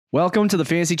Welcome to the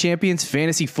Fantasy Champions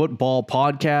Fantasy Football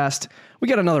Podcast. We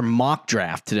got another mock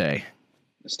draft today.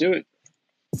 Let's do it.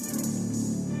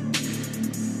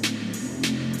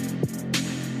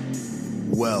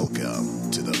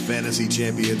 Welcome to the Fantasy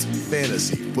Champions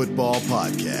Fantasy Football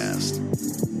Podcast.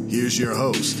 Here's your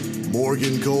host,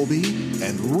 Morgan Colby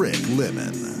and Rick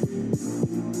Lemon.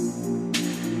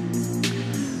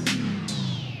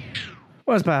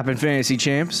 What's poppin', Fantasy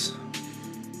Champs?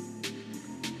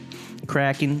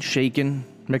 Cracking, shaking,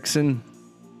 mixing.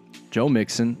 Joe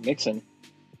Mixon. Mixon.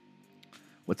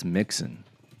 What's mixing?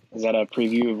 Is that a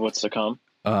preview of what's to come?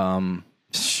 I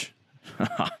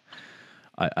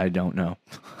don't know.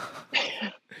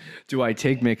 Do I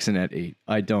take Mixon at 8?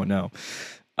 I don't know.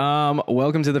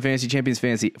 Welcome to the Fantasy Champions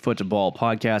Fantasy Football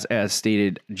Podcast. As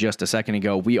stated just a second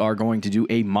ago, we are going to do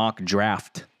a mock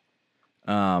draft.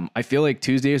 I feel like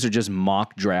Tuesdays are just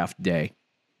mock draft day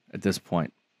at this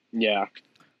point. Yeah.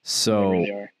 So they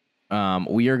really are.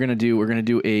 we're gonna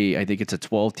do a, I think it's a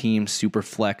 12-team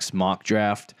Superflex mock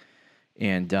draft,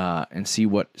 and see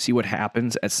what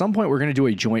happens. At some point, we're gonna do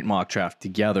a joint mock draft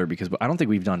together because I don't think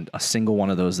we've done a single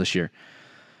one of those this year.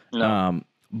 No.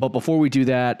 But before we do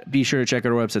that, be sure to check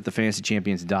out our website,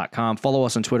 thefantasychampions.com. Follow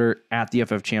us on Twitter at the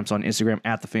FF Champs, on Instagram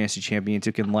at the Fantasy Champions.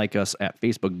 You can like us at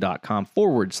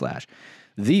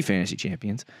facebook.com/The Fantasy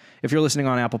Champions. If you're listening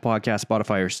on Apple Podcasts,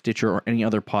 Spotify, or Stitcher, or any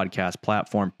other podcast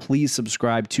platform, please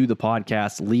subscribe to the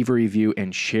podcast, leave a review,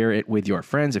 and share it with your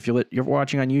friends. If you're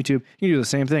watching on YouTube, you can do the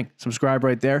same thing. Subscribe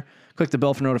right there. Click the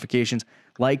bell for notifications.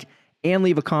 Like, and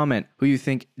leave a comment who you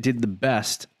think did the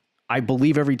best. I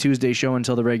believe every Tuesday show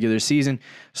until the regular season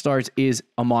starts is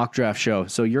a mock draft show.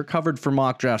 So you're covered for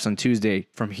mock drafts on Tuesday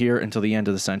from here until the end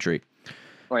of the century.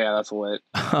 Oh, yeah, that's lit.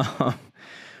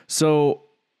 So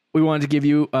we wanted to give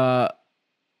you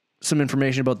some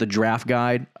information about the draft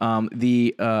guide.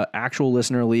 The actual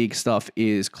listener league stuff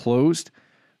is closed.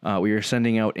 We are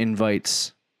sending out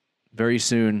invites very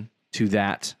soon to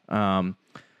that.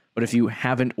 But if you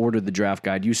haven't ordered the draft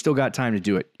guide, you still got time to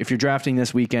do it. If you're drafting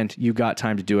this weekend, you got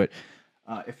time to do it.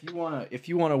 If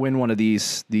you wanna win one of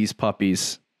these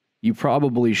puppies, you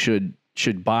probably should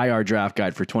buy our draft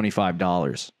guide for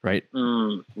 $25, right?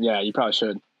 Yeah, you probably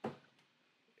should.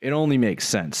 It only makes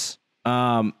sense.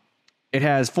 It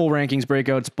has full rankings,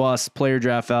 breakouts, busts, player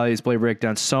draft values, player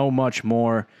breakdowns, so much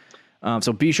more.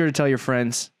 So be sure to tell your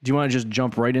friends. Do you want to just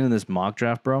jump right into this mock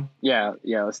draft, bro? Yeah,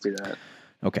 let's do that.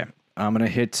 Okay. I'm going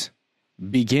to hit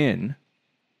begin,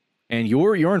 and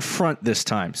you're in front this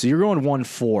time. So you're going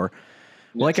 1-4.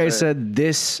 Like I said,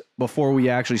 this, before we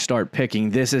actually start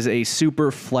picking, this is a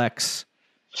Superflex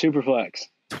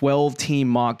 12-team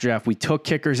mock draft. We took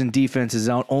kickers and defenses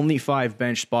out, only 5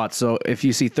 bench spots. So if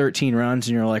you see 13 rounds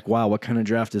and you're like, wow, what kind of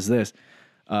draft is this?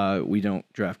 We don't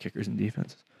draft kickers and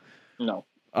defenses. No.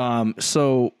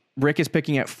 So Rick is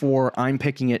picking at 4. I'm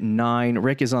picking at 9.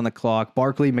 Rick is on the clock.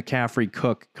 Barkley, McCaffrey,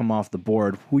 Cook come off the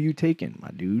board. Who you taking, my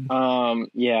dude?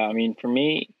 Yeah, I mean, for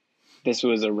me, this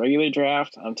was a regular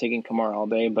draft. I'm taking Kamar all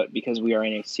day, but because we are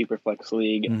in a Superflex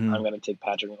league, I'm going to take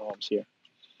Patrick Mahomes here.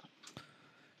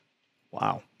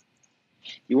 Wow.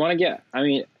 You want to get, I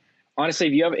mean, honestly,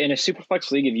 if you have in a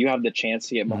Superflex league, if you have the chance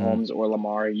to get Mahomes or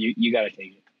Lamar, you got to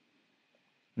take it.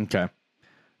 Okay.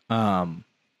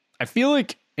 I feel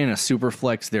like in a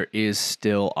Superflex there is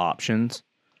still options.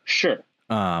 Sure.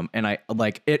 And I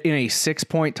like it in a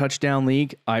 6-point touchdown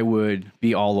league, I would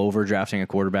be all over drafting a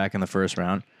quarterback in the first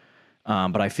round.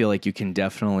 But I feel like you can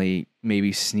definitely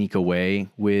maybe sneak away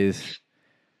with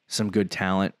some good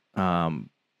talent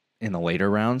in the later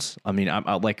rounds. I mean,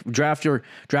 I like draft your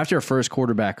first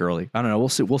quarterback early. I don't know.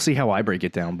 We'll see how I break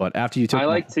it down. But after you took, I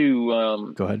like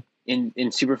to go ahead. In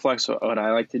Superflex, what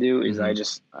I like to do is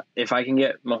if I can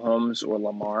get Mahomes or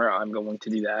Lamar, I'm going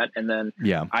to do that. And then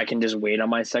I can just wait on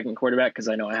my second quarterback because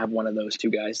I know I have one of those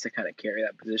two guys to kind of carry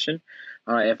that position.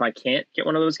 If I can't get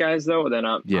one of those guys, though, then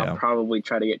I'll probably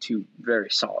try to get 2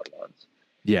 very solid ones.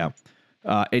 Yeah.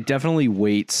 It definitely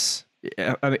waits.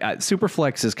 I mean,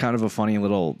 Superflex is kind of a funny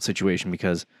little situation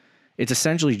because it's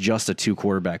essentially just a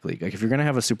 2-quarterback league. Like if you're going to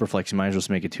have a Superflex, you might as well just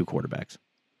make it 2 quarterbacks.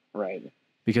 Right.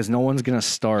 Because no one's going to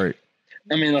start.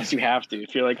 I mean, unless you have to.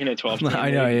 If you're like in a 12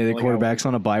 I know, yeah, the quarterback's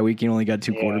on a bye week. You only got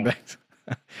 2 quarterbacks.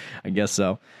 I guess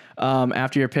so.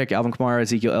 After your pick, Alvin Kamara,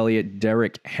 Ezekiel Elliott,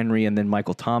 Derrick Henry, and then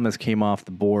Michael Thomas came off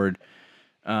the board.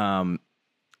 I'm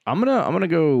gonna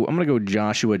go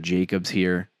Joshua Jacobs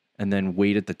here, and then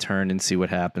wait at the turn and see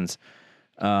what happens.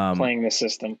 Playing the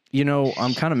system. You know,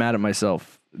 I'm kind of mad at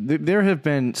myself. There have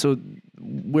been, so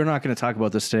we're not going to talk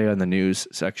about this today on the news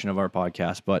section of our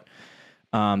podcast, but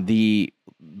the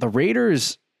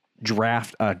Raiders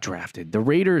drafted. The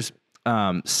Raiders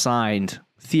signed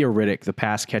Theo Riddick, the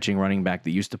pass catching running back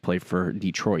that used to play for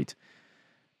Detroit.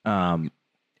 And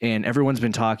everyone's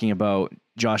been talking about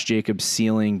Josh Jacobs'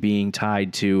 ceiling being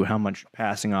tied to how much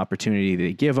passing opportunity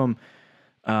they give him.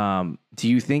 Do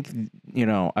you think,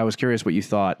 I was curious what you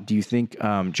thought. Do you think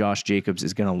Josh Jacobs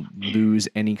is going to lose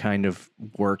any kind of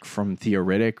work from Theo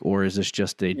Riddick, or is this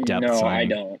just a depth No,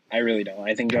 signing? I don't. I really don't.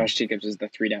 I think Josh Jacobs is the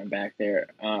 3-down back there.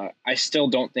 I still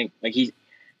don't think, like,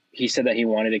 he said that he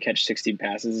wanted to catch 60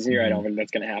 passes this year. Mm-hmm. I don't think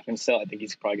that's going to happen still. I think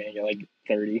he's probably going to get like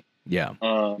 30. Yeah.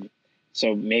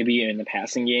 So maybe in the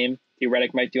passing game,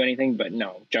 Riddick might do anything, but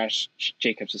no, Josh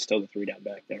Jacobs is still the 3-down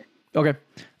back there. Okay.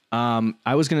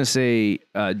 I was going to say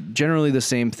generally the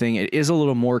same thing. It is a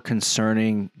little more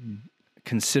concerning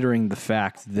considering the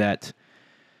fact that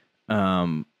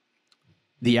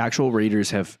the actual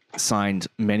Raiders have signed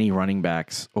many running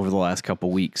backs over the last couple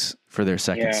weeks for their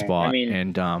second spot.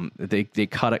 And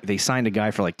they signed a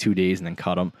guy for like 2 days and then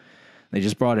cut him. They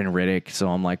just brought in Riddick. So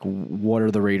I'm like, what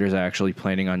are the Raiders actually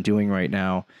planning on doing right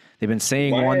now? They've been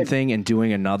saying one thing and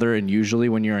doing another. And usually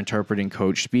when you're interpreting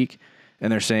coach speak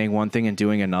and they're saying one thing and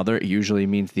doing another, it usually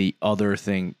means the other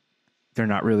thing, they're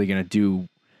not really going to do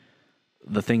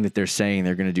the thing that they're saying.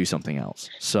 They're going to do something else.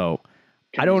 So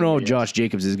I don't know if Josh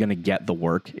Jacobs is going to get the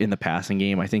work in the passing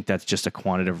game. I think that's just a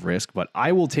quantitative risk, but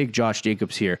I will take Josh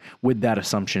Jacobs here with that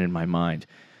assumption in my mind.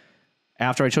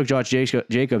 After I took Josh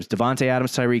Jacobs, Devontae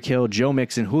Adams, Tyreek Hill, Joe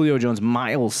Mixon, Julio Jones,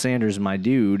 Miles Sanders, my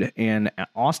dude, and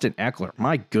Austin Eckler.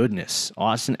 My goodness,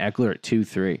 Austin Eckler at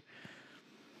 2-3.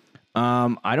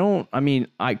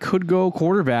 I could go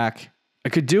quarterback. I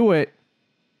could do it.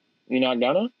 You're not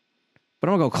gonna? But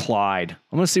I'm going to go Clyde.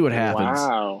 I'm going to see what happens.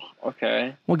 Wow.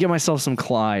 Okay. We'll get myself some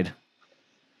Clyde.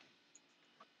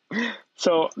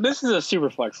 So this is a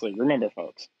Superflex league. Remember,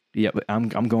 folks. Yeah, but I'm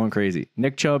going crazy.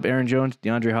 Nick Chubb, Aaron Jones,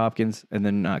 DeAndre Hopkins, and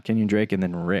then Kenyon Drake, and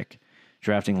then Rick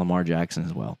drafting Lamar Jackson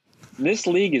as well. This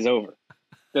league is over.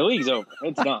 The league's over.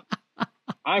 It's done.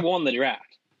 I won the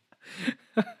draft.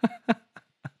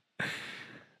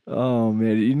 Oh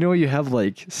man, you have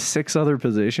like 6 other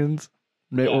positions.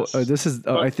 Yes.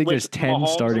 I think there's 10 Mahomes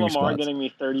starting and Lamar spots. getting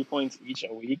me 30 points each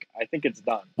a week. I think it's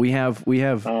done. We have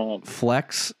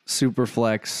flex, super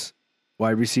flex,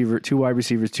 wide receiver, 2 wide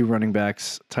receivers, 2 running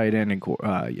backs, tight end, and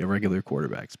a regular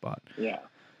quarterback spot. Yeah.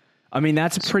 I mean,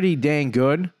 that's pretty dang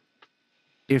good.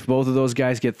 If both of those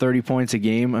guys get 30 points a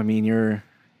game, I mean, you're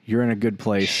in a good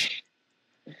place.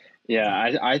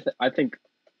 Yeah, I think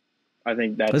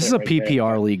that's this is a right PPR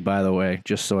there. league, by the way,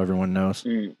 just so everyone knows.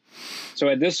 So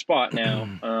at this spot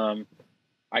now,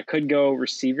 I could go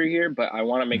receiver here, but I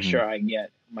want to make sure I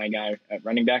get my guy at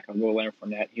running back. I'll go Leonard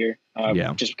Fournette here,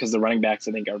 just because the running backs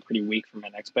I think are pretty weak for my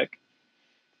next pick.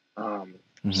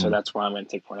 So that's why I'm going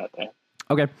to take Fournette there.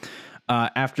 Okay.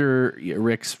 After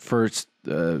Rick's first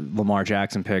Lamar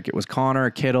Jackson pick, it was Connor,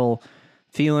 Kittle,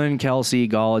 Thielen, Kelsey,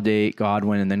 Golladay,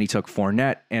 Godwin, and then he took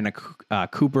Fournette and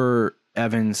Cooper,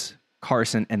 Evans,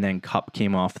 Carson, and then Kupp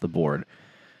came off the board.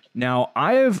 Now,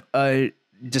 I have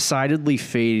decidedly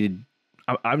faded.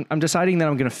 I'm deciding that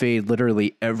I'm going to fade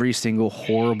literally every single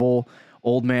horrible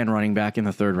old man running back in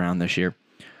the 3rd round this year.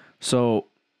 So,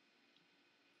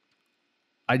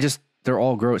 they're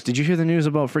all gross. Did you hear the news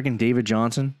about freaking David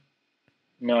Johnson?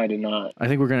 No, I did not. I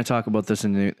think we're going to talk about this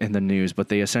in the news, but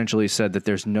they essentially said that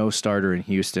there's no starter in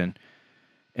Houston,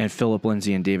 and Phillip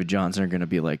Lindsay and David Johnson are going to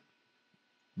be like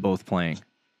both playing.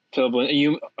 Phillip,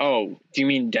 do you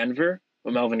mean Denver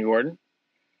with Melvin Gordon?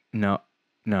 No.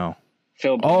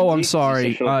 Phillip I'm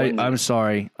sorry. I'm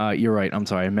sorry. You're right. I'm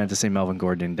sorry. I meant to say Melvin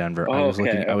Gordon in Denver.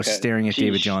 I was staring at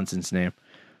David Johnson's name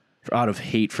out of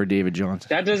hate for David Johnson.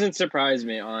 That doesn't surprise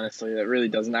me, honestly. That really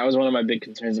doesn't. That was one of my big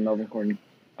concerns of Melvin Gordon.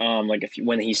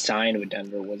 When he signed with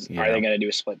Denver are they going to do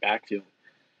a split backfield?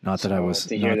 Not that I was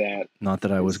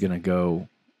going to go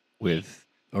with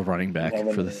a running back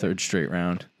for the 3rd straight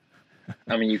round.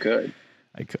 I mean, you could.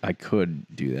 I could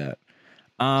do that.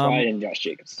 Clyde and Josh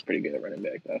Jacobs is pretty good at running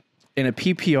back, though. In a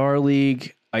PPR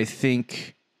league, I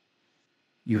think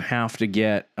you have to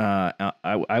get.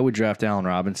 I would draft Allen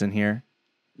Robinson here.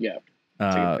 Yeah,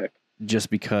 that's a good pick. Just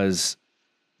because,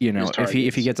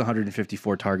 if he gets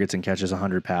 154 targets and catches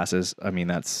 100 passes, I mean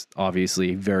that's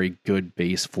obviously a very good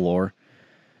base floor.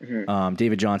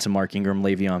 David Johnson, Mark Ingram,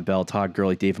 Le'Veon Bell, Todd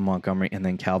Gurley, David Montgomery, and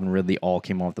then Calvin Ridley all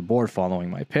came off the board following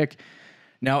my pick.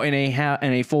 Now, in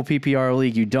a full PPR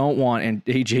league, you don't want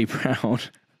A.J. Brown.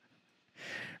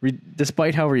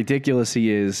 Despite how ridiculous he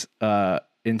is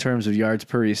in terms of yards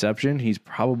per reception, he's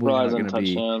probably not going to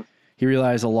be. He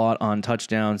relies a lot on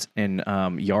touchdowns and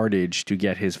yardage to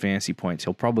get his fantasy points.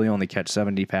 He'll probably only catch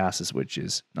 70 passes, which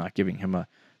is not giving him a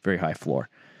very high floor.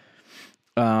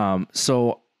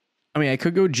 So, I mean, I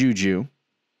could go Juju,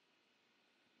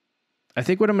 I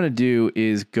think what I'm going to do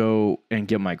is go and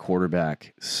get my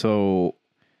quarterback. So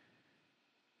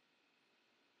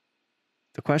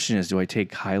the question is, do I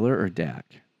take Kyler or Dak?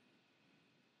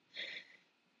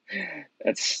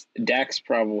 Dak's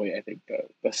probably, I think,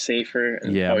 the safer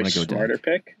and I'm probably gonna go smarter Dak.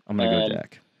 pick. I'm going to go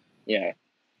Dak. Yeah.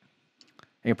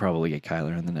 I could probably get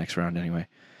Kyler in the next round anyway.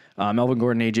 Melvin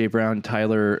Gordon, A.J. Brown,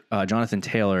 Jonathan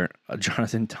Taylor,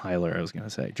 Jonathan Taylor,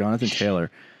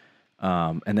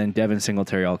 and then Devin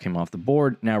Singletary all came off the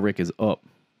board. Now Rick is up.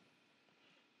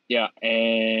 Yeah,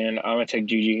 and I'm going to take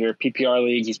Juju here. PPR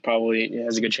league, he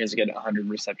has a good chance to get 100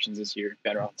 receptions this year.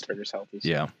 Ben Roethlisberger's healthy. So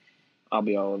yeah. I'll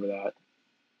be all over that.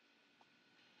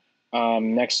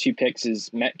 Next 2 picks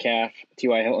is Metcalf,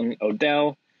 T.Y. Hilton,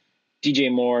 Odell,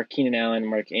 DJ Moore, Keenan Allen,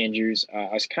 Mark Andrews. I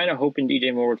was kind of hoping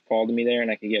DJ Moore would fall to me there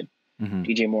and I could get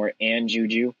DJ Moore and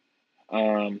Juju.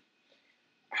 I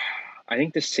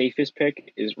think the safest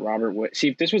pick is Robert Woods. See,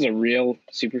 if this was a real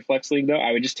Superflex league, though,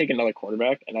 I would just take another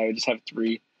quarterback and I would just have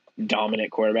 3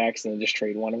 dominant quarterbacks and then just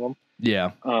trade one of them.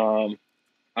 Yeah.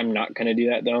 I'm not going to do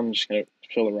that, though. I'm just going to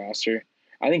fill the roster.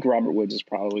 I think Robert Woods is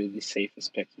probably the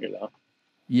safest pick here, though.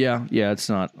 Yeah, it's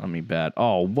not, bad.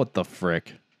 Oh, what the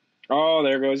frick? Oh,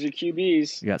 there goes your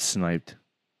QBs. You got sniped.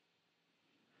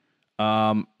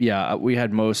 Yeah, we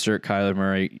had Mostert, Kyler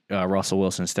Murray, Russell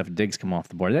Wilson, Steph Diggs come off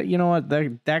the board. You know what?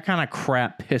 That kind of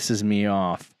crap pisses me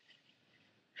off.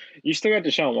 You still got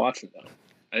Deshaun Watson, though.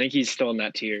 I think he's still in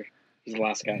that tier. He's the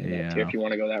last guy in that tier if you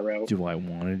want to go that route. Do I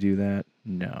want to do that?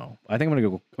 No. I think I'm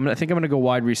going to go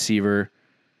wide receiver.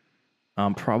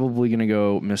 I'm probably going to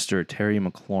go Mr. Terry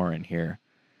McLaurin here.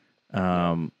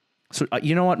 So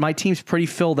you know what? My team's pretty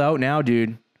filled out now,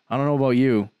 dude. I don't know about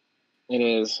you. It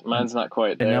is. Mine's not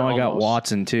quite there. And now I got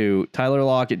Watson, too. Tyler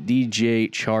Lockett, DJ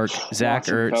Chark, Zach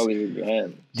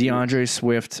Ertz, DeAndre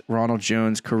Swift, Ronald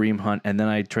Jones, Kareem Hunt, and then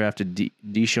I drafted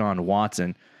Deshaun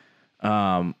Watson.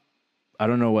 I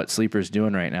don't know what Sleeper's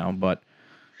doing right now, but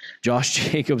Josh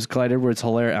Jacobs, Clyde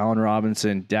Edwards-Helaire, Allen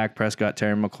Robinson, Dak Prescott,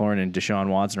 Terry McLaurin, and Deshaun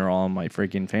Watson are all on my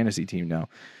freaking fantasy team now.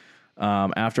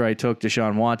 After I took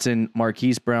Deshaun Watson,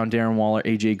 Marquise Brown, Darren Waller,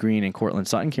 AJ Green, and Cortland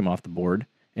Sutton came off the board,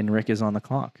 and Rick is on the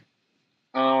clock.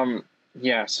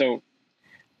 Yeah. So,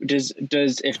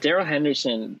 if Darrell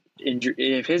Henderson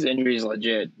if his injury is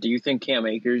legit, do you think Cam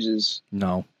Akers is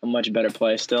a much better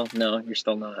play still? No, you're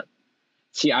still not.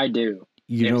 See, I do.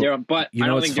 But I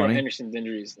don't think Darrell Henderson's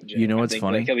injury is legit. You know what's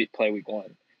funny? He'll play week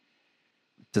 1.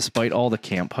 Despite all the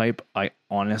camp hype, I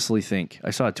honestly think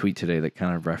I saw a tweet today that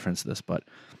kind of referenced this, but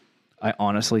I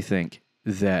honestly think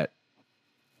that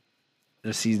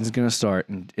the season's going to start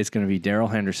and it's going to be Darrell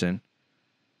Henderson,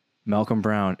 Malcolm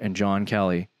Brown, and John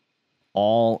Kelly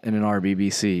all in an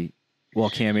RBBC while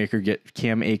Cam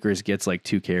Akers gets like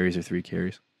 2 carries or 3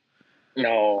 carries.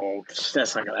 No,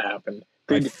 that's not going to happen.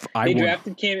 They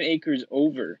drafted Cam Akers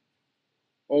over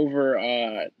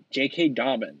J.K.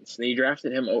 Dobbins. They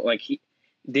drafted him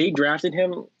they drafted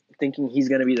him thinking he's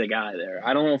going to be the guy there.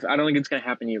 I don't think it's going to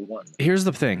happen year 1. Here's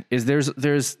the thing: is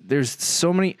there's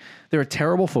so many. They're a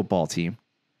terrible football team.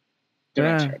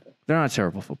 They're not terrible. They're not a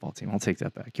terrible football team. I'll take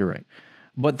that back. You're right,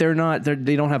 but they're not.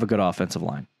 They don't have a good offensive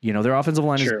line. You know, their offensive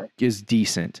line is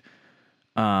decent.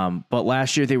 But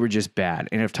last year they were just bad.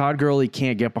 And if Todd Gurley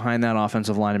can't get behind that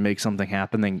offensive line and make something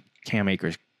happen, then Cam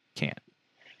Akers can't.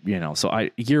 You know, so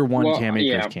year 1 Cam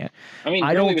Akers can't. I mean,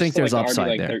 I don't think there's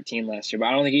upside there. 13 last year, but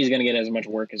I don't think he's going to get as much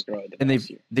work as Gurley did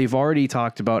last year. They've already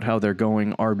talked about how they're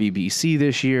going RBBC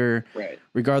this year. Right.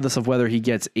 Regardless of whether he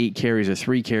gets 8 carries or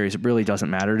 3 carries, it really doesn't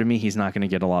matter to me. He's not going to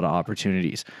get a lot of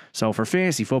opportunities. So for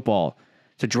fantasy football,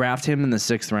 to draft him in the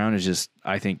 6th round is just,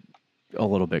 I think, a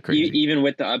little bit crazy. Even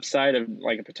with the upside of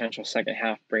like a potential second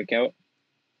half breakout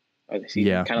of the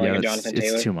season, kind of like a Jonathan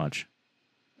Taylor. It's too much.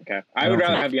 Okay, I would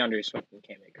rather have DeAndre Swift than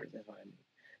Cam Akers.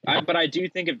 But I do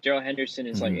think if Darrell Henderson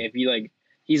is if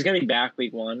he's going to be back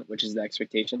week 1, which is the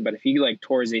expectation. But if he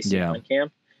tore his ACL in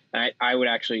camp, I would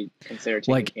actually consider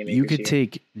taking Cam Akers. You could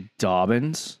take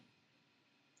Dobbins,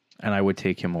 and I would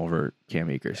take him over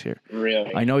Cam Akers here.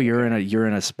 Really? I know you're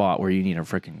in a spot where you need a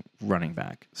freaking running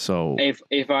back. So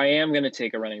if I am going to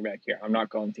take a running back here, I'm not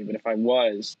going to. But if I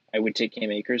was, I would take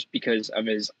Cam Akers because of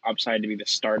his upside to be the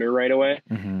starter right away.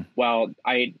 Mm-hmm. While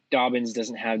Dobbins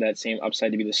doesn't have that same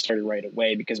upside to be the starter right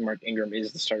away because Mark Ingram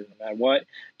is the starter no matter what.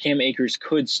 Cam Akers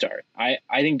could start. I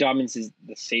think Dobbins is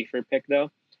the safer pick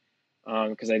though.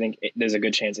 Because I think there's a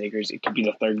good chance Akers it could be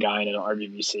the 3rd guy in an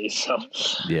RBBC, so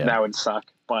that would suck.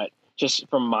 But just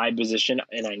from my position,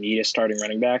 and I need a starting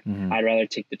running back, I'd rather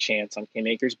take the chance on Cam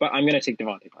Akers. But I'm going to take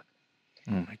Devontae Parker.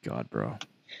 Oh my God, bro!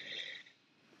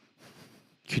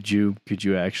 Could you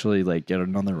actually get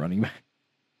another running back?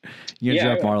 You can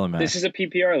drop Marlon Mack. This is a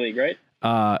PPR league, right?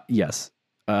 Yes.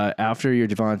 After your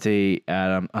Devontae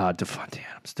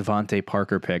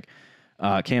Parker pick,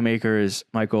 Cam Akers,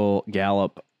 Michael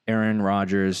Gallup, Aaron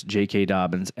Rodgers, J.K.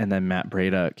 Dobbins, and then Matt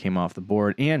Breida came off the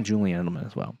board, and Julian Edelman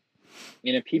as well.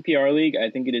 In a PPR league, I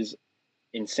think it is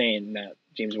insane that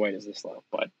James White is this low,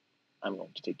 but I'm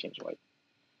going to take James White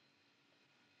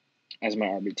as my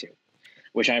RB2,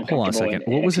 which I'm comfortable. Hold on a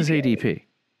second. What was his ADP? It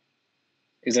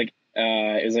was like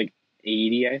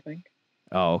 80, I think.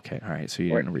 Oh, okay. All right. So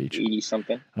you didn't reach 80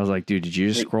 something. I was like, dude, did you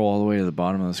just scroll all the way to the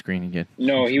bottom of the screen again?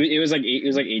 No, it was like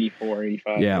 84,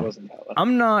 85. Yeah. It wasn't that low.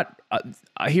 I'm not.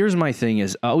 Here's my thing: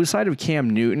 is outside of Cam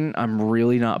Newton, I'm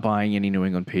really not buying any New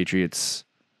England Patriots.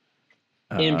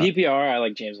 In PPR, I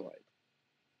like James White.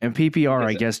 And PPR,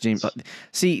 I guess James.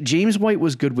 See, James White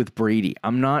was good with Brady.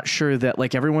 I'm not sure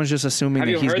that everyone's just assuming that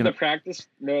he's going to. Have you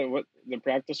heard the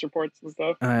practice reports and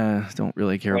stuff? Don't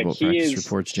really care about practice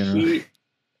reports generally.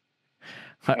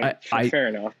 Fair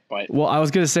enough, but I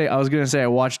was gonna say I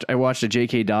watched a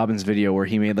J.K. Dobbins video where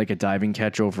he made a diving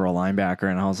catch over a linebacker,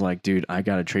 and I was like, dude, I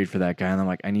got to trade for that guy, and I'm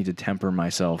like, I need to temper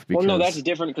myself because. Well, no, that's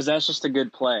different because that's just a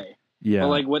good play. Yeah,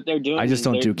 but what they're doing, I just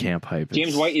don't do camp hype.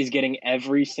 James White is getting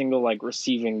every single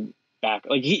receiving back.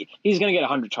 He's gonna get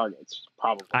 100 targets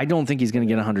probably. I don't think he's gonna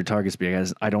get 100 targets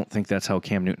because I don't think that's how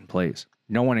Cam Newton plays.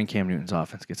 No one in Cam Newton's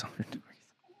offense gets 100 targets.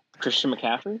 Christian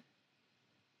McCaffrey.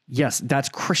 Yes, that's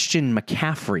Christian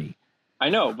McCaffrey. I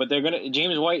know, but they're gonna.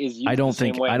 James White is. I don't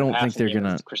think they're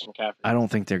gonna. Christian McCaffrey. I don't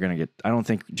think they're gonna get. I don't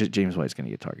think James White's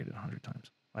gonna get targeted 100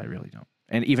 times. I really don't.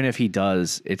 And even if he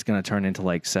does, it's gonna turn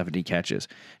into 70 catches.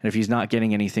 And if he's not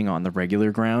getting anything on the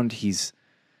regular ground, he's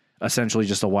essentially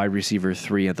just a wide receiver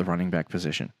 3 at the running back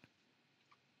position.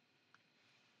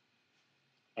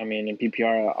 I mean, in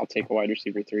PPR, I'll take a wide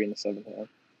receiver 3 in the 7th round.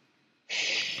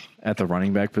 At the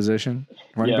running back position,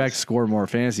 running backs score more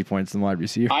fantasy points than wide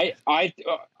receiver.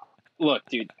 Look,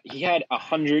 dude, he had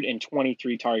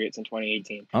 123 targets in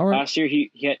 2018. All right. Last year,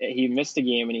 he missed a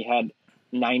game and he had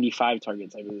 95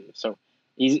 targets, I believe. So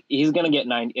he's going to get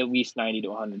at least 90 to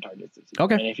 100 targets this year.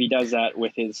 Okay. And if he does that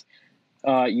with his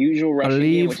usual rushing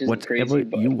game, which isn't crazy,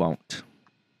 but you won't.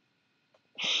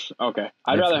 Okay.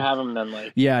 I'd rather have him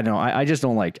than Yeah, no, I just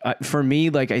don't for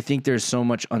me, I think there's so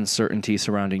much uncertainty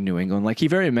surrounding New England. He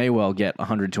very may well get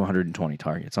 100 to 120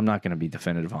 targets. I'm not going to be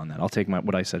definitive on that. I'll take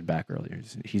what I said back earlier.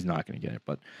 He's not going to get it,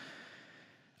 but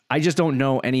I just don't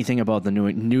know anything about the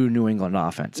new New England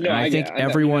offense. No, and I think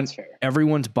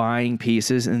everyone's buying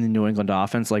pieces in the New England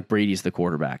offense like Brady's the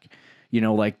quarterback.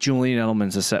 Julian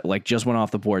Edelman's just went off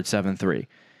the board 7-3.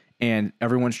 And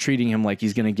everyone's treating him like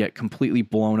he's going to get completely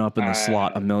blown up in the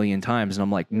slot a million times. And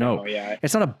I'm like, no.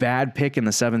 It's not a bad pick in the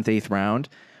 7th, 8th round.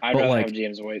 I'd rather have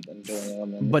James White than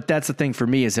Julian Edelman. But that's the thing for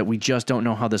me is that we just don't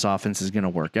know how this offense is going to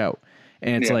work out.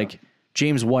 And it's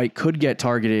James White could get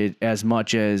targeted as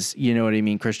much as,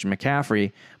 Christian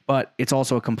McCaffrey, but it's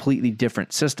also a completely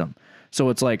different system. So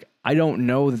it's I don't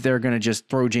know that they're going to just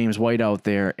throw James White out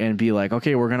there and be like,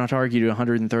 okay, we're going to target you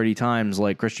 130 times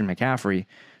like Christian McCaffrey.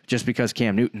 Just because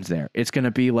Cam Newton's there. It's going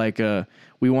to be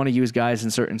we want to use guys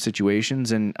in certain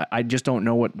situations, and I just don't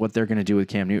know what they're going to do with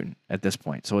Cam Newton at this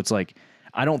point. So it's I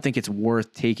don't think it's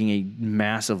worth taking a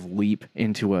massive leap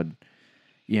into a,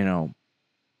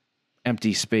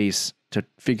 empty space to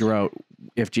figure out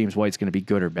if James White's going to be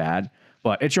good or bad.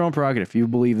 But it's your own prerogative. If you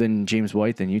believe in James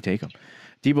White, then you take him.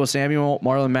 Deebo Samuel,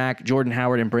 Marlon Mack, Jordan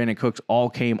Howard, and Brandon Cooks all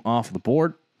came off the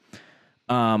board.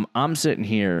 I'm sitting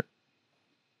here.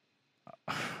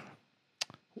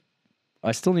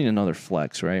 I still need another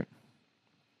flex, right?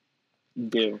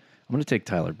 Do. I'm going to take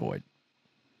Tyler Boyd.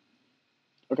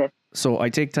 Okay. So I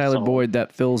take Tyler Boyd.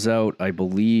 That fills out, I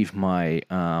believe, my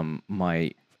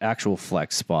my actual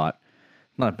flex spot.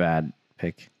 Not a bad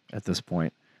pick at this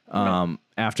point.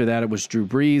 After that, it was Drew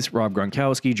Brees, Rob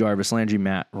Gronkowski, Jarvis Landry,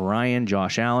 Matt Ryan,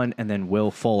 Josh Allen, and then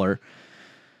Will Fuller.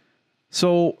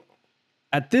 So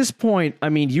at this point, I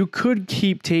mean, you could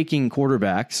keep taking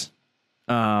quarterbacks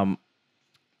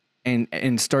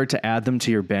and start to add them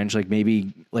to your bench.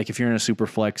 Maybe if you're in a super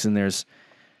flex and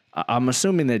I'm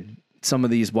assuming that some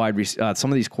of these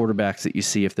quarterbacks that you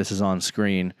see, if this is on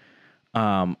screen,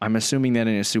 I'm assuming that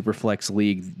in a super flex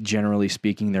league, generally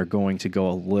speaking, they're going to go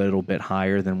a little bit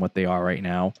higher than what they are right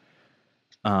now.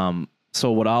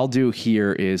 So what I'll do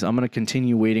here is I'm going to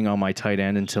continue waiting on my tight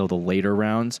end until the later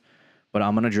rounds, but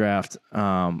I'm going to draft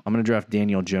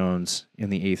Daniel Jones in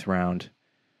the 8th round.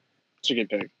 It's a good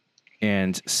pick.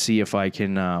 And see if I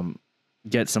can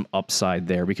get some upside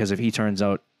there, because if he turns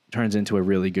into a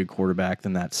really good quarterback,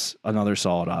 then that's another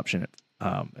solid option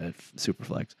at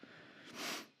Superflex.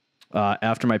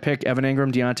 After my pick, Evan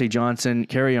Ingram, Deontay Johnson,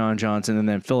 Kerryon Johnson, and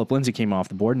then Phillip Lindsay came off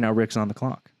the board. Now Rick's on the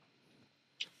clock.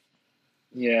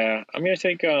 Yeah, I'm gonna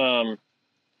take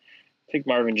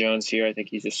Marvin Jones here. I think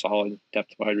he's a solid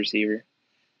depth wide receiver.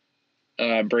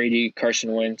 Brady,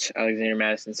 Carson Wentz, Alexander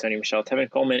Madison, Sonny Michel, Tevin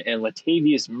Coleman, and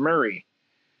Latavius Murray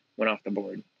went off the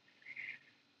board.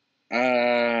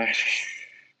 Yeah,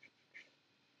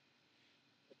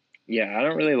 I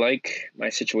don't really like my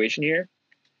situation here.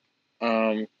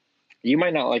 You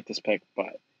might not like this pick,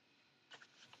 but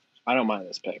I don't mind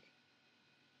this pick.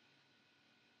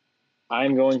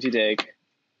 I'm going to take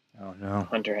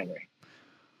Hunter Henry.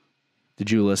 Did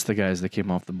you list the guys that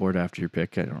came off the board after your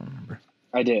pick? I don't remember.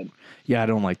 I did. Yeah, I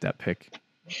don't like that pick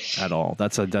at all.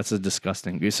 That's a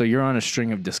disgusting. So you're on a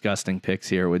string of disgusting picks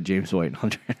here with James White and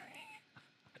Hunter Henry.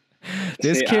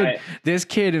 This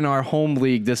kid in our home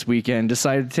league this weekend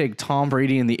decided to take Tom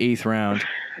Brady in the 8th round.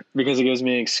 Because it gives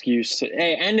me an excuse to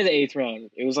end of the 8th round.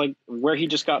 It was like where he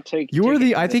just got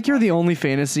taken. I think you're the only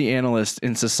fantasy analyst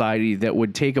in society that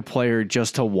would take a player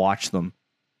just to watch them.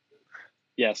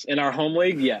 Yes, in our home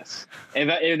league, yes.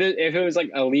 If it was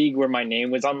like a league where my name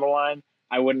was on the line,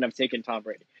 I wouldn't have taken Tom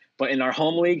Brady. But in our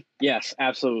home league, yes,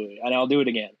 absolutely, and I'll do it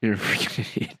again. You're a freaking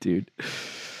idiot, dude.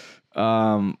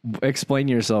 Explain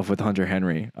yourself with Hunter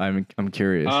Henry. I'm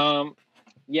curious.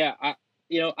 Yeah, I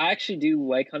actually do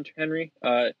like Hunter Henry.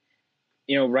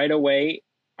 Right away,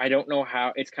 I don't know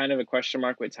how. It's kind of a question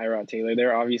mark with Tyrod Taylor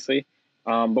there, obviously.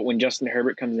 But when Justin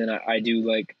Herbert comes in, I do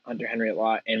like Hunter Henry a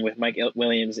lot. And with Mike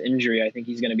Williams' injury, I think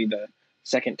he's going to be the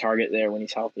second target there when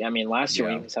he's healthy. I mean, last year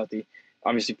when he was healthy,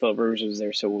 obviously Philip Rivers was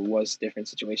there, so it was a different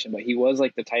situation. But he was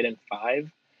like the tight end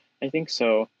 5, I think.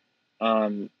 So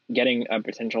getting a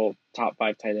potential top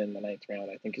 5 tight end in the 9th round,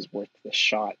 I think, is worth the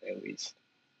shot at least.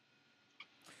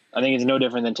 I think it's no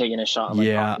different than taking a shot.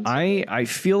 I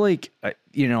feel like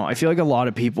a lot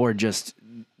of people are just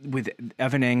with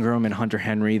Evan Engram and Hunter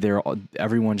Henry.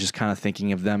 Everyone just kind of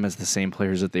thinking of them as the same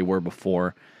players that they were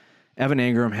before. Evan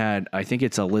Engram had, I think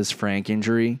it's a Liz Frank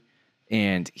injury,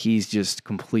 and he's just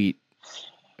complete.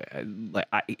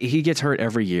 He gets hurt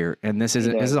every year, and this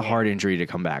is a hard injury to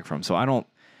come back from. So I don't.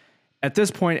 At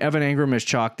this point, Evan Engram is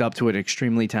chalked up to an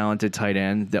extremely talented tight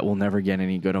end that will never get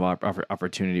any good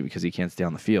opportunity because he can't stay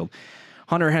on the field.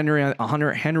 Hunter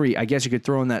Henry, I guess you could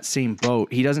throw in that same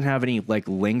boat. He doesn't have any like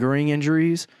lingering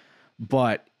injuries,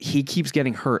 but he keeps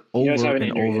getting hurt over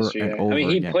and over and over. I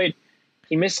mean,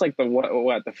 he missed like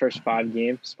the first 5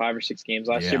 or 6 games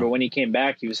last year, but when he came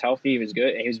back, he was healthy, he was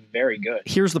good, and he was very good.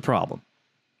 Here's the problem.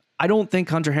 I don't think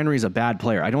Hunter Henry is a bad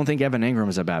player. I don't think Evan Engram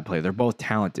is a bad player. They're both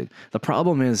talented. The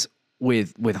problem is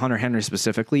with Hunter Henry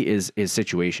specifically is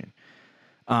situation.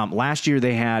 Last year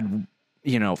they had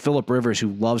Philip Rivers, who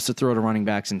loves to throw to running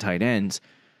backs and tight ends,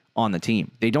 on the team.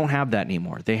 They don't have that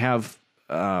anymore. They have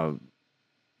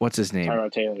what's his name?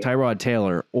 Tyrod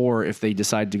Taylor. Or if they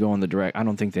decide to go in the I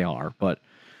don't think they are, but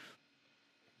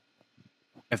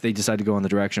if they decide to go in the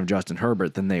direction of Justin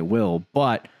Herbert, then they will.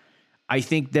 But I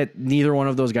think that neither one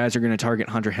of those guys are going to target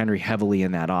Hunter Henry heavily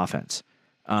in that offense.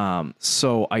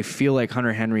 So I feel like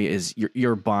Hunter Henry is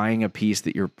you're buying a piece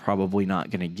that you're probably not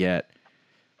going to get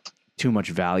too much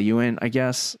value in, I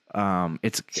guess. I'm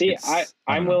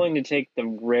willing to take the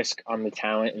risk on the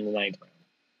talent in the 9th round.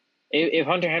 If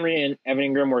Hunter Henry and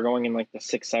Evan Engram were going in like the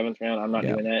 6th, 7th round, I'm not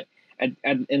doing that.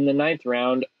 In the 9th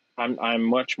round, I'm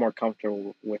much more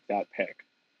comfortable with that pick.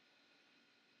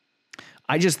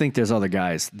 I just think there's other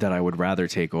guys that I would rather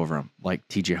take over him, like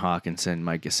T.J. Hawkinson,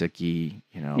 Mike Gesicki.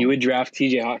 You would draft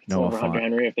T.J. Hawkinson over Hunter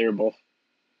Henry if they were both.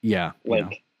 Yeah,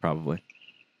 probably.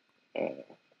 I don't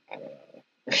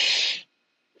know.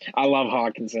 I love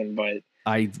Hawkinson, but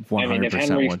I 100% if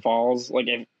Henry would. falls, I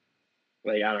don't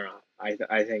know. I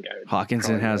think I would.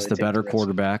 Hawkinson has the better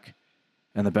quarterback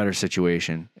and the better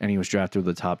situation, and he was drafted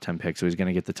with the top 10 pick, so he's going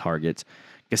to get the targets.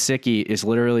 Gesicki is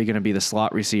literally going to be the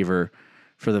slot receiver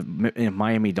for the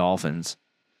Miami Dolphins.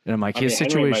 And his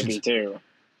situation might be too.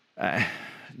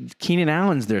 Keenan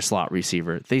Allen's their slot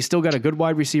receiver. They still got a good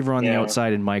wide receiver on the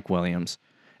outside in Mike Williams.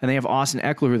 And they have Austin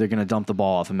Eckler, who they're going to dump the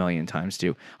ball off a million times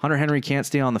to. Hunter Henry can't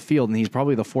stay on the field, and he's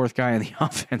probably the 4th guy in the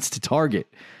offense to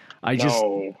target. I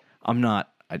think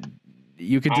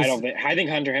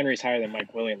Hunter Henry's higher than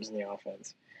Mike Williams in the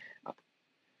offense.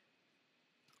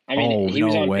 He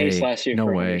was on pace last year for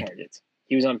 100 targets.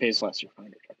 He was on pace last year for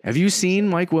 100 targets. Have you seen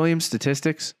Mike Williams'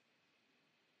 statistics?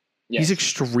 Yes. He's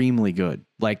extremely good.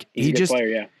 He's a good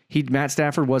player, yeah. Matt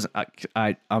Stafford was.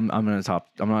 I'm gonna stop.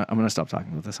 I'm gonna stop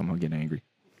talking about this. I'm gonna get angry.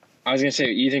 I was gonna say,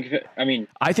 you think?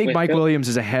 I think Mike Williams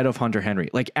is ahead of Hunter Henry.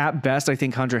 At best, I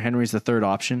think Hunter Henry is the 3rd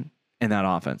option in that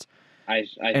offense. I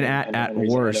think at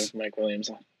worst, Mike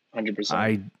Williams,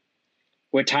 100%.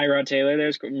 With Tyrod Taylor,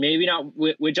 there's maybe not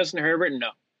with Justin Herbert. No,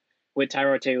 with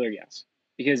Tyrod Taylor, yes,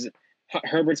 because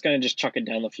Herbert's going to just chuck it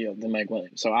down the field to Mike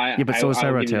Williams. So but so is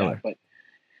Tyrod Taylor. But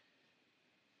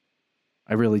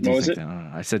I really do think that. I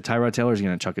don't know. I said Tyrod Taylor's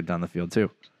going to chuck it down the field too.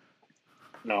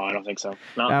 No, I don't think so.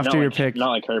 After your pick,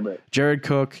 not like Herbert. Jared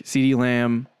Cook, CeeDee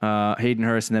Lamb, Hayden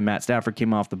Hurst, and then Matt Stafford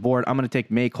came off the board. I'm going to take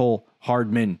Mecole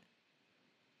Hardman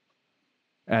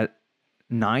at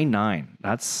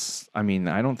 9-9.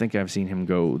 I don't think I've seen him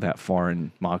go that far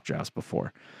in mock drafts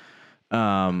before.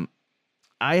 I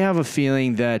have a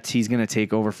feeling that he's going to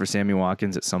take over for Sammy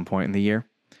Watkins at some point in the year.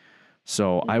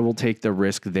 So I will take the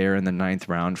risk there in the 9th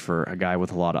round for a guy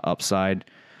with a lot of upside.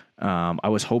 I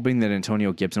was hoping that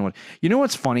Antonio Gibson would. You know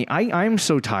what's funny? I'm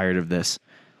so tired of this.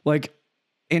 Like,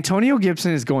 Antonio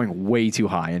Gibson is going way too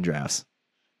high in drafts.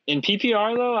 In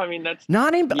PPR, though, I mean, that's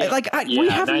not in. We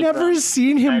have never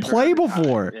seen him play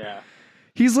before. Yeah,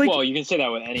 he's like. Well, you can say that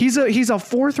with any. He's a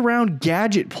 4th round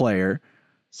gadget player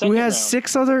who has round.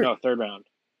 6 other. No, 3rd round.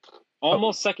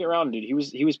 Almost 2nd round, dude. He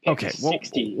was picked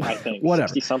 60, I think. Whatever.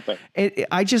 60 something.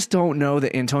 I just don't know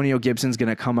that Antonio Gibson's going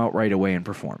to come out right away and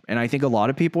perform. And I think a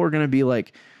lot of people are going to be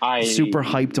like super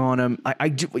hyped on him. I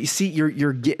do see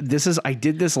I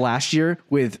did this last year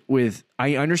with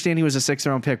I understand he was a 6th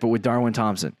round pick, but with Darwin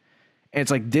Thompson. And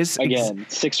it's like this again,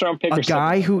 6th round pick.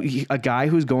 A guy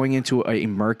who's going into a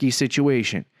murky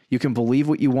situation. You can believe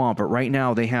what you want, but right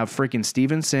now they have freaking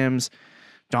Steven Sims,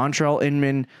 Dontrell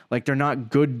Inman, like they're not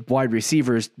good wide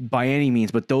receivers by any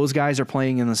means, but those guys are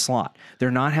playing in the slot. They're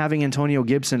not having Antonio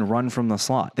Gibson run from the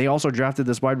slot. They also drafted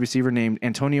this wide receiver named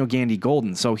Antonio Gandy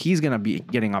Golden, so he's going to be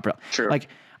getting up. True. Like,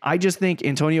 I just think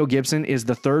Antonio Gibson is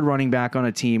the 3rd running back on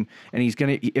a team, and he's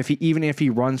going to, even if he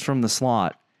runs from the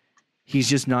slot, he's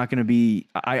just not going to be.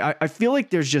 I feel like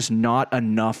there's just not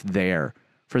enough there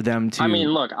for them to. I mean,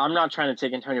 look, I'm not trying to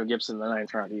take Antonio Gibson in the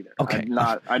 9th round either. Okay.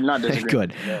 I'm not disagreeing.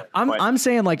 Good. I'm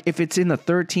saying, like, if it's in the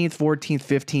 13th, 14th,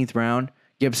 15th round,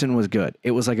 Gibson was good.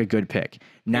 It was like a good pick.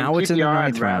 Now it's in the 9th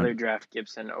round. I'd rather draft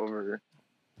Gibson over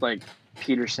like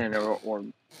Peterson or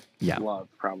Love,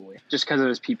 probably, just because of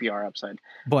his PPR upside.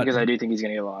 But because I do think he's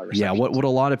going to get a lot of receptions. Yeah, what a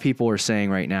lot of people are saying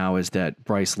right now is that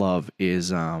Bryce Love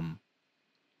is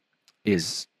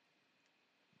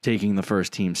taking the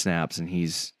first team snaps, and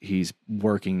he's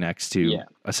working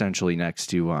essentially next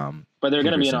to but they're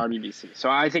going to be an RBBC. So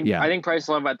I think Bryce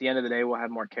Love at the end of the day will have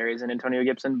more carries than Antonio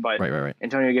Gibson, but right.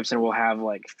 Antonio Gibson will have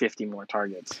like 50 more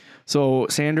targets. So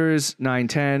Sanders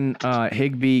 9-10,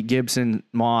 Higbee, Gibson,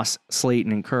 Moss,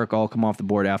 Slayton, and Kirk all come off the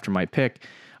board after my pick.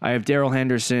 I have Darrell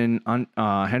Henderson,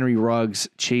 Henry Ruggs,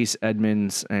 Chase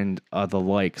Edmonds, and the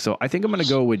like. So I think I'm going to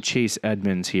go with Chase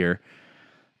Edmonds here.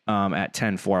 At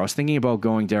 10-4. I was thinking about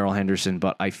going Darrell Henderson,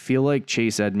 but I feel like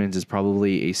Chase Edmonds is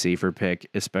probably a safer pick,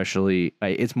 especially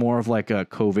it's more of like a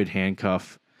COVID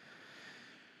handcuff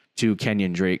to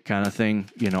Kenyon Drake kind of thing.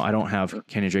 You know, I don't have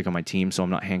Kenyon Drake on my team, so I'm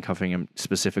not handcuffing him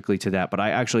specifically to that, but I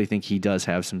actually think he does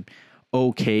have some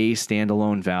okay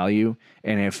standalone value.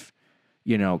 And if,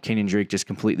 you know, Kenyon Drake just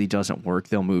completely doesn't work,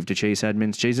 they'll move to Chase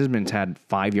Edmonds. Chase Edmonds had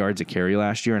 5 yards a carry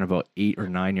last year and about 8 or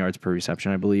 9 yards per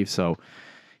reception, I believe. So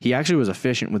he actually was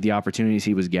efficient with the opportunities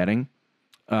he was getting.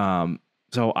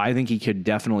 So I think he could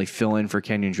definitely fill in for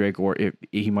Kenyon Drake, or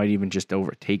he might even just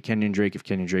overtake Kenyon Drake if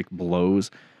Kenyon Drake blows.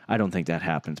 I don't think that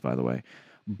happens, by the way.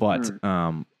 But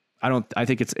I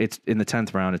think it's in the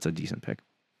 10th round, it's a decent pick.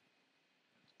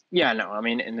 Yeah, no, I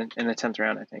mean in the 10th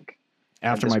round, I think.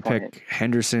 After my pick,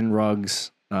 Henderson,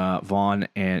 Ruggs,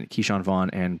 Keyshawn Vaughn,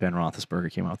 and Ben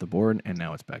Roethlisberger came off the board, and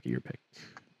now it's back at your pick.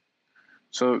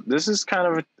 So this is kind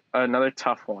of another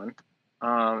tough one.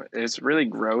 It's really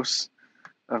gross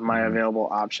of my available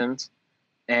options,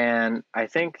 and I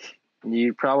think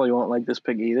you probably won't like this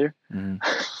pick either.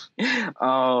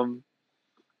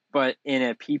 But in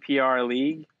a PPR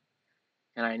league,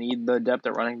 and I need the depth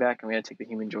at running back, I'm going to take the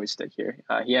human joystick here.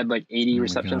 He had like 80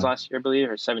 receptions last year, I believe,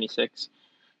 or 76.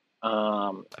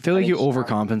 I feel like you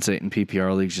overcompensate in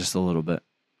PPR leagues just a little bit.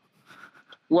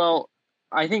 Well,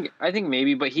 I think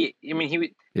maybe, but he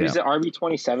was at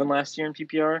RB27 last year in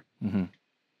PPR.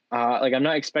 Like, I'm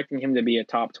not expecting him to be a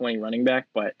top 20 running back,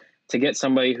 but to get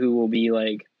somebody who will be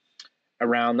like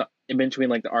around in between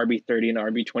like the RB30 and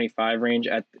the RB25 range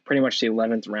at pretty much the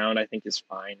 11th round, I think is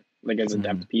fine. Like as a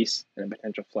depth piece and a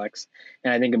potential flex.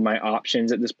 And I think of my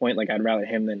options at this point, like I'd rather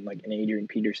him than like an Adrian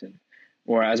Peterson.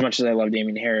 Or as much as I love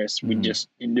Damian Harris, there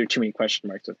are too many question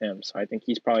marks with him. So I think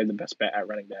he's probably the best bet at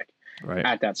running back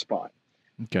at that spot.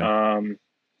 Okay.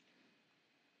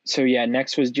 So yeah,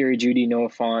 next was Jerry Jeudy, Noah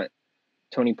Fant,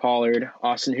 Tony Pollard,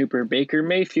 Austin Hooper, Baker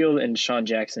Mayfield, and Deshaun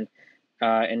Jackson.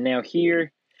 And now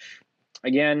here,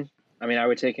 again, I mean, I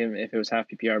would take him if it was half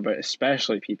PPR, but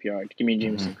especially PPR. Give me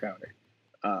Jameson Crowder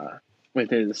with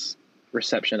his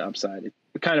reception upside.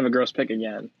 kind of a gross pick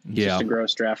again. It's just a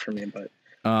gross draft for me, but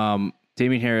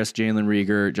Damian Harris, Jalen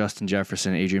Reagor, Justin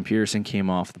Jefferson, Adrian Peterson came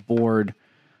off the board.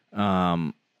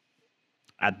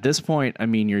 At this point, I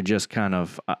mean, you're just kind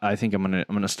of. I think I'm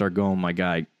gonna start going my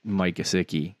guy Mike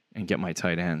Gesicki and get my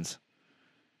tight ends.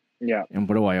 Yeah. And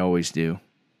what do I always do?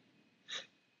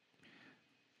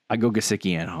 I go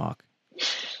Gesicki and Hawk,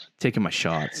 taking my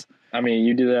shots. I mean,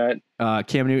 you do that.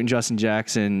 Cam Newton, Justin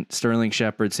Jackson, Sterling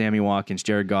Shepard, Sammy Watkins,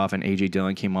 Jared Goff, and A.J.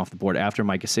 Dillon came off the board after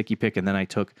my Gesicki pick, and then I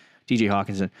took T.J.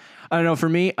 Hawkinson. I don't know. For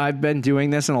me, I've been doing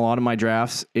this in a lot of my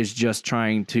drafts, is just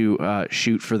trying to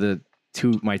shoot for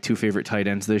my two favorite tight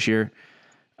ends this year,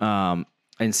 and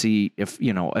see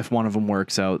if one of them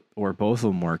works out or both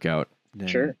of them work out.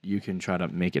 Then you can try to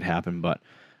make it happen. But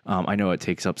I know it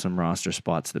takes up some roster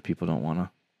spots that people don't want to.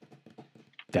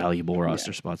 Valuable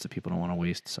roster spots that people don't want to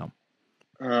waste. So.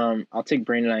 I'll take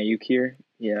Brandon Ayuk here.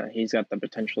 Yeah, he's got the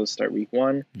potential to start week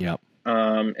 1. Yep.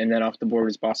 And then off the board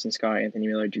was Boston Scott, Anthony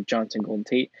Miller, Duke Johnson, Golden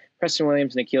Tate, Preston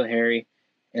Williams, N'Keal Harry,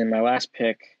 and my last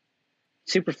pick,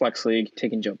 Superflex League,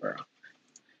 taking Joe Burrow.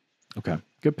 Okay,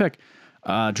 good pick.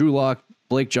 Drew Lock,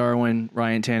 Blake Jarwin,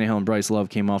 Ryan Tannehill, and Bryce Love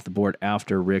came off the board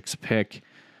after Rick's pick.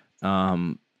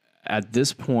 At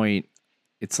this point,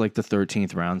 it's like the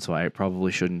 13th round, so I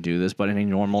probably shouldn't do this. But in a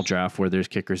normal draft where there's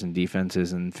kickers and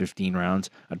defenses in 15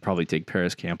 rounds, I'd probably take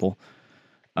Paris Campbell.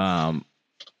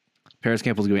 Paris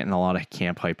Campbell's getting a lot of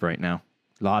camp hype right now.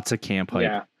 Lots of camp hype.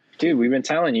 Yeah, dude, we've been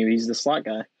telling you he's the slot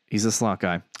guy. He's the slot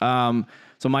guy.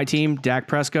 So my team, Dak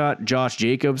Prescott, Josh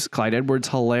Jacobs, Clyde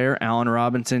Edwards-Helaire, Allen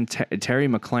Robinson, Terry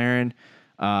McLaurin,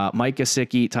 Mike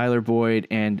Gesicki, Tyler Boyd,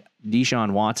 and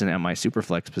Deshaun Watson at my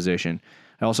Superflex position.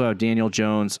 I also have Daniel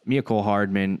Jones, Mecole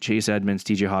Hardman, Chase Edmonds,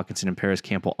 T.J. Hawkinson, and Paris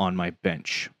Campbell on my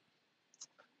bench.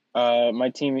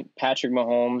 My team, Patrick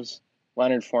Mahomes,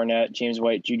 Leonard Fournette, James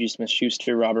White, Juju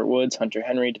Smith-Schuster, Robert Woods, Hunter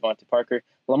Henry, Devontae Parker,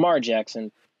 Lamar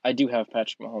Jackson. I do have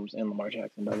Patrick Mahomes and Lamar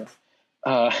Jackson, by the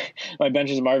way. My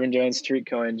bench is Marvin Jones, Tariq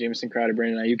Cohen, Jameson Crowder,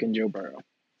 Brandon Ayuk, and Joe Burrow.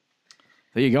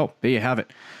 There you go. There you have it.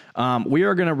 We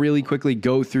are going to really quickly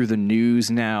go through the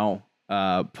news now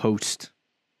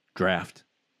post-draft.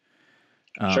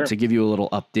 To give you a little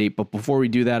update. But before we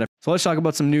do that, so let's talk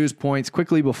about some news points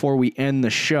quickly before we end the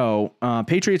show.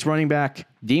 Patriots running back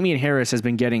Damian Harris has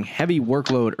been getting heavy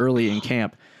workload early in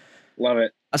camp. Love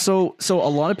it. So a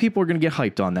lot of people are going to get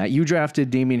hyped on that. You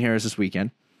drafted Damian Harris this weekend.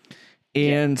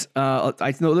 And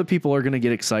I know that people are going to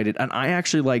get excited. And I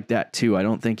actually like that too. I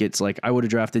don't think it's like I would have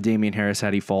drafted Damian Harris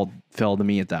had he fell to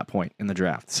me at that point in the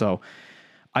draft. So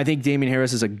I think Damian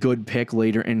Harris is a good pick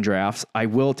later in drafts. I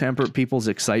will temper people's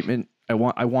excitement. I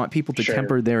want people to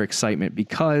temper their excitement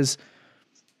because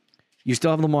you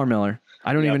still have Lamar Miller.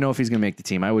 I don't even know if he's going to make the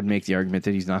team. I would make the argument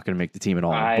that he's not going to make the team at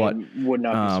all. I would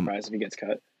not be surprised if he gets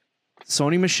cut.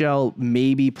 Sony Michel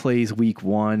maybe plays week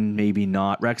 1, maybe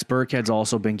not. Rex Burkhead's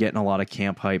also been getting a lot of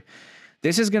camp hype.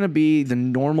 This is going to be the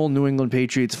normal New England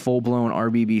Patriots full-blown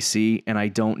RBBC, and I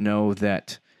don't know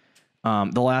that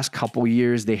the last couple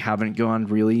years they haven't gone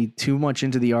really too much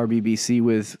into the RBBC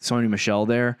with Sony Michel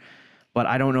there. But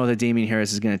I don't know that Damian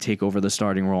Harris is going to take over the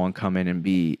starting role and come in and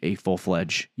be a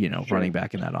full-fledged, running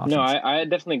back in that offense. No, I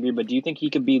definitely agree. But do you think he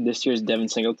could be this year's Devin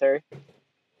Singletary,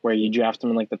 where you draft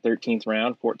him in like the 13th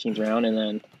round, 14th round, and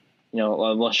then, a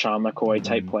LaShawn McCoy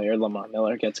type player, Lamar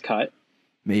Miller, gets cut?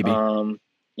 Maybe. And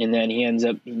then he ends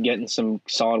up getting some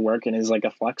solid work and is like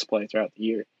a flex play throughout the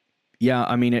year. Yeah,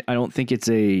 I mean, I don't think it's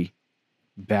a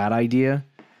bad idea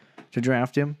to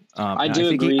draft him. I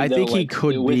agree. I think he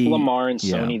could with be with Lamar and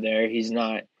Sony there. He's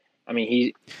not. I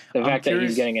mean, the fact that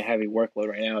he's getting a heavy workload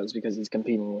right now is because he's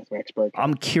competing with Rex Burkhead.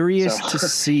 I'm curious to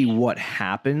see what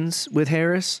happens with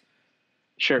Harris.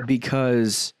 Sure,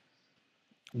 because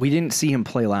we didn't see him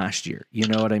play last year. You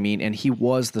know what I mean? And he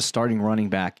was the starting running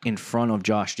back in front of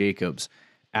Josh Jacobs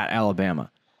at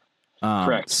Alabama.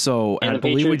 Correct. So, and I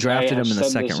believe we drafted him in the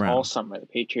second round. All summer, the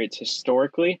Patriots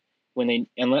historically, when they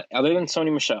other than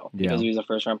Sony Michel because he was a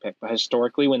first round pick, but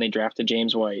historically when they drafted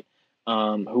James White,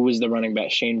 who was the running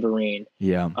back, Shane Vereen.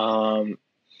 Yeah.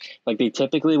 Like they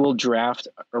typically will draft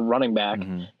a running back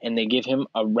and they give him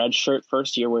a red shirt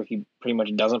first year where he pretty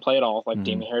much doesn't play at all, like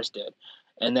Damian Harris did.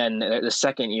 And then the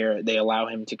second year they allow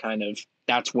him to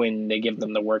that's when they give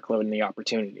them the workload and the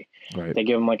opportunity. Right. They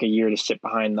give him like a year to sit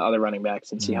behind the other running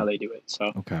backs and see how they do it.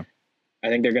 So okay. I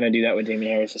think they're going to do that with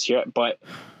Damian Harris this year, but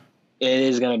it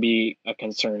is going to be a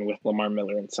concern with Lamar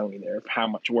Miller and Sony there of how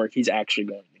much work he's actually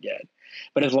going to get.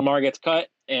 But if Lamar gets cut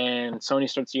and Sony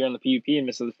starts the year on the PUP and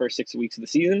misses the first 6 weeks of the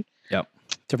season,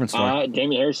 different story.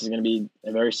 Damian Harris is going to be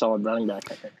a very solid running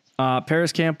back, I think.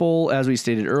 Paris Campbell, as we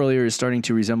stated earlier, is starting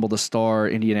to resemble the star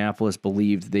Indianapolis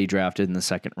believed they drafted in the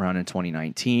second round in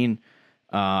 2019.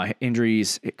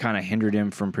 Injuries kind of hindered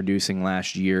him from producing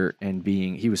last year, and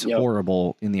he was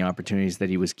horrible in the opportunities that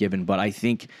he was given. But I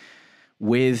think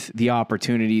with the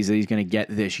opportunities that he's going to get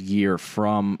this year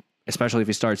from, especially if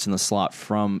he starts in the slot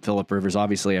from Phillip Rivers,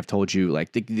 obviously I've told you,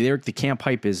 like the camp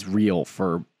hype is real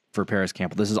for Paris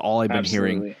Campbell. This is all I've been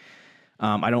hearing.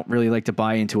 I don't really like to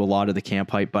buy into a lot of the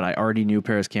camp hype, but I already knew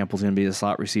Paris Campbell's going to be the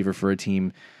slot receiver for a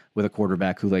team with a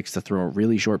quarterback who likes to throw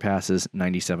really short passes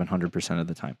 9700% of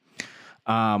the time.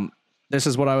 This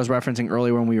is what I was referencing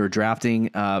earlier when we were drafting.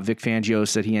 Vic Fangio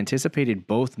said he anticipated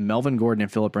both Melvin Gordon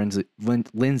and Philip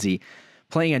Lindsay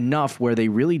playing enough where they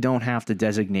really don't have to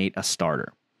designate a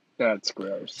starter. That's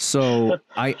gross. So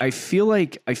I feel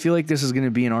like this is going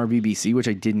to be an RBBC, which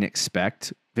I didn't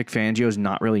expect. Vic Fangio is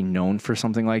not really known for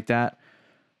something like that.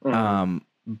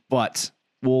 But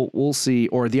we'll see.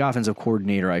 Or the offensive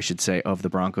coordinator, I should say, of the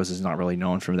Broncos is not really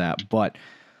known for that. But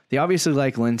they obviously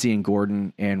like Lindsay and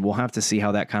Gordon, and we'll have to see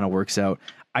how that kind of works out.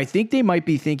 I think they might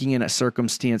be thinking in a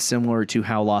circumstance similar to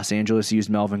how Los Angeles used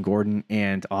Melvin Gordon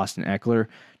and Austin Eckler,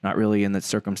 not really in the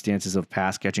circumstances of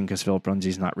pass catching because Philip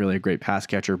Lindsay's not really a great pass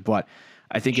catcher, but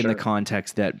I think in the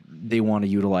context that they want to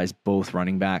utilize both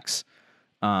running backs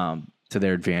to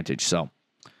their advantage. So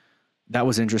that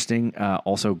was interesting.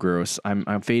 Also gross.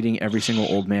 I'm fading every single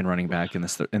old man running back in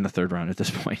the third round at this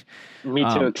point. Me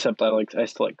too, except I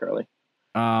still like Gurley.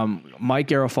 Mike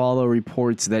Garofalo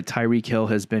reports that Tyreek Hill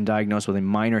has been diagnosed with a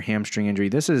minor hamstring injury.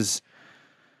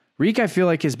 Reek, I feel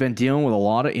like, has been dealing with a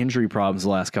lot of injury problems the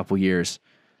last couple years.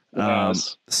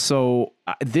 So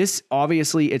this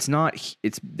obviously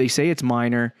they say it's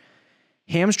minor.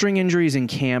 Hamstring injuries in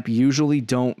camp usually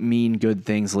don't mean good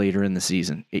things later in the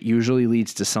season. It usually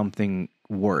leads to something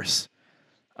worse.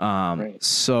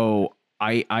 So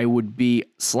I would be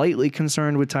slightly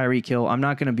concerned with Tyreek Hill. I'm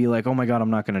not going to be like, oh my God, I'm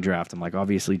not going to draft him. Like,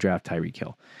 obviously draft Tyreek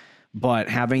Hill. But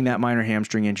having that minor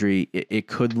hamstring injury, it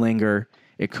could linger.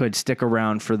 It could stick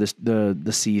around for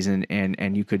the season,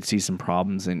 and you could see some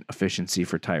problems in efficiency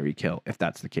for Tyreek Hill if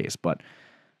that's the case. But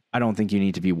I don't think you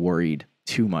need to be worried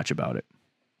too much about it.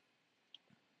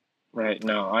 Right.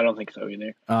 No, I don't think so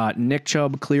either. Nick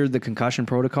Chubb cleared the concussion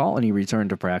protocol, and he returned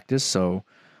to practice. So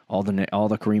all the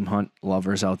Kareem Hunt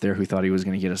lovers out there who thought he was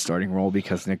going to get a starting role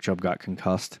because Nick Chubb got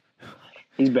concussed.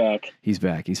 He's back. He's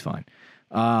back. He's fine.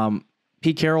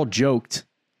 Pete Carroll joked,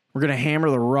 "We're going to hammer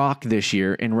the rock this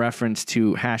year," in reference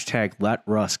to hashtag let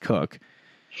Russ cook.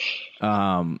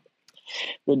 The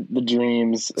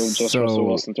dreams of just Russell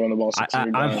Wilson throwing the ball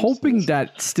 600 I'm times. hoping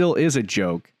that still is a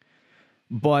joke,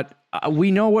 but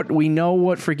we know what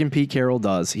freaking Pete Carroll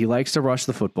does. He likes to rush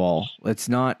the football. It's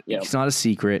not a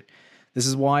secret. This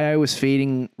is why I was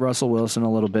fading Russell Wilson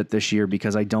a little bit this year,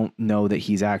 because I don't know that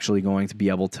he's actually going to be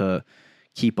able to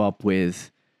keep up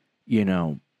with,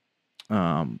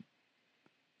 I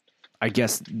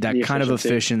guess that kind of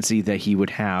efficiency that he would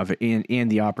have, and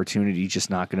the opportunity just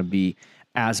not going to be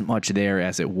as much there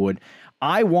as it would.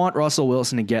 I want Russell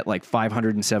Wilson to get like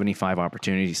 575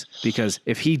 opportunities, because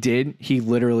if he did, he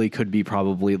literally could be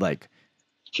probably like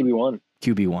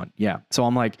QB1. Yeah. So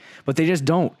I'm like, but they just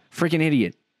don't. Freaking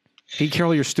idiot. Pete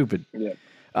Carroll, you're stupid. Yeah.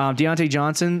 Deontay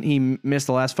Johnson, he missed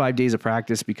the last 5 days of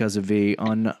practice because of a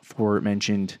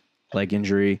aforementioned leg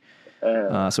injury.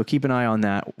 So keep an eye on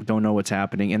that. Don't know what's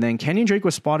happening. And then Kenyon Drake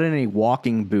was spotted in a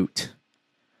walking boot,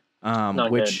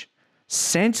 which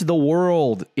sent the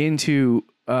world into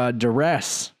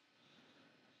duress.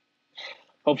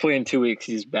 Hopefully in 2 weeks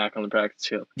he's back on the practice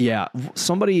field. Yeah.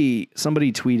 Somebody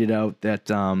tweeted out that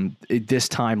this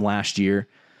time last year,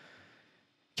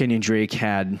 Kenyon Drake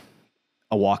had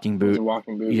a walking boot.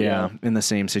 Yeah, in the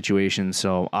same situation.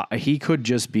 So he could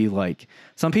just be like,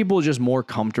 some people are just more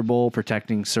comfortable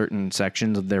protecting certain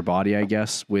sections of their body, I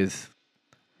guess, with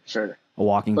a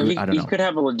walking boot. I don't know. He could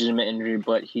have a legitimate injury,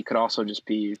 but he could also just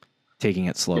be taking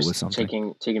it slow with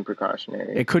something. Taking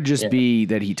precautionary. It could just be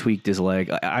that he tweaked his leg.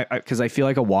 Because I feel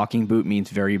like a walking boot means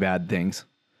very bad things.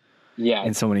 Yeah.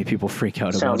 And so many people freak out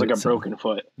about it. Sounds like a broken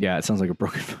foot. Yeah, it sounds like a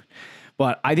broken foot.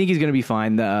 But I think he's going to be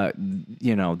fine.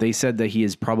 They said that he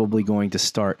is probably going to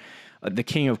start. The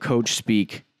king of coach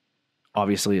speak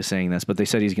obviously is saying this, but they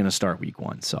said he's going to start week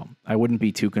 1. So I wouldn't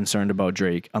be too concerned about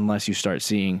Drake unless you start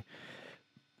seeing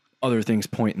other things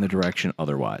point in the direction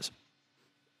otherwise.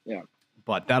 Yeah.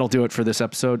 But that'll do it for this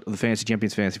episode of the Fantasy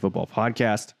Champions Fantasy Football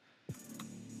Podcast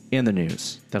and the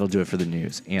news. That'll do it for the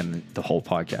news and the whole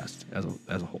podcast as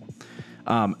a whole.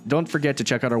 Don't forget to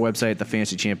check out our website,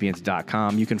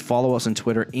 thefantasychampions.com. You can follow us on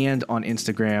Twitter and on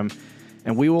Instagram.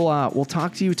 And we'll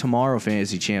talk to you tomorrow,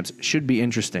 Fantasy Champs. Should be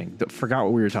interesting. Forgot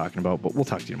what we were talking about, but we'll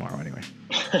talk to you tomorrow anyway.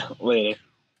 Later.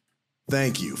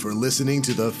 Thank you for listening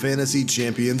to the Fantasy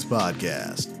Champions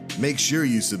Podcast. Make sure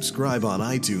you subscribe on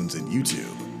iTunes and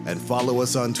YouTube, and follow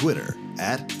us on Twitter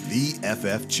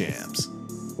 @TheFFChamps.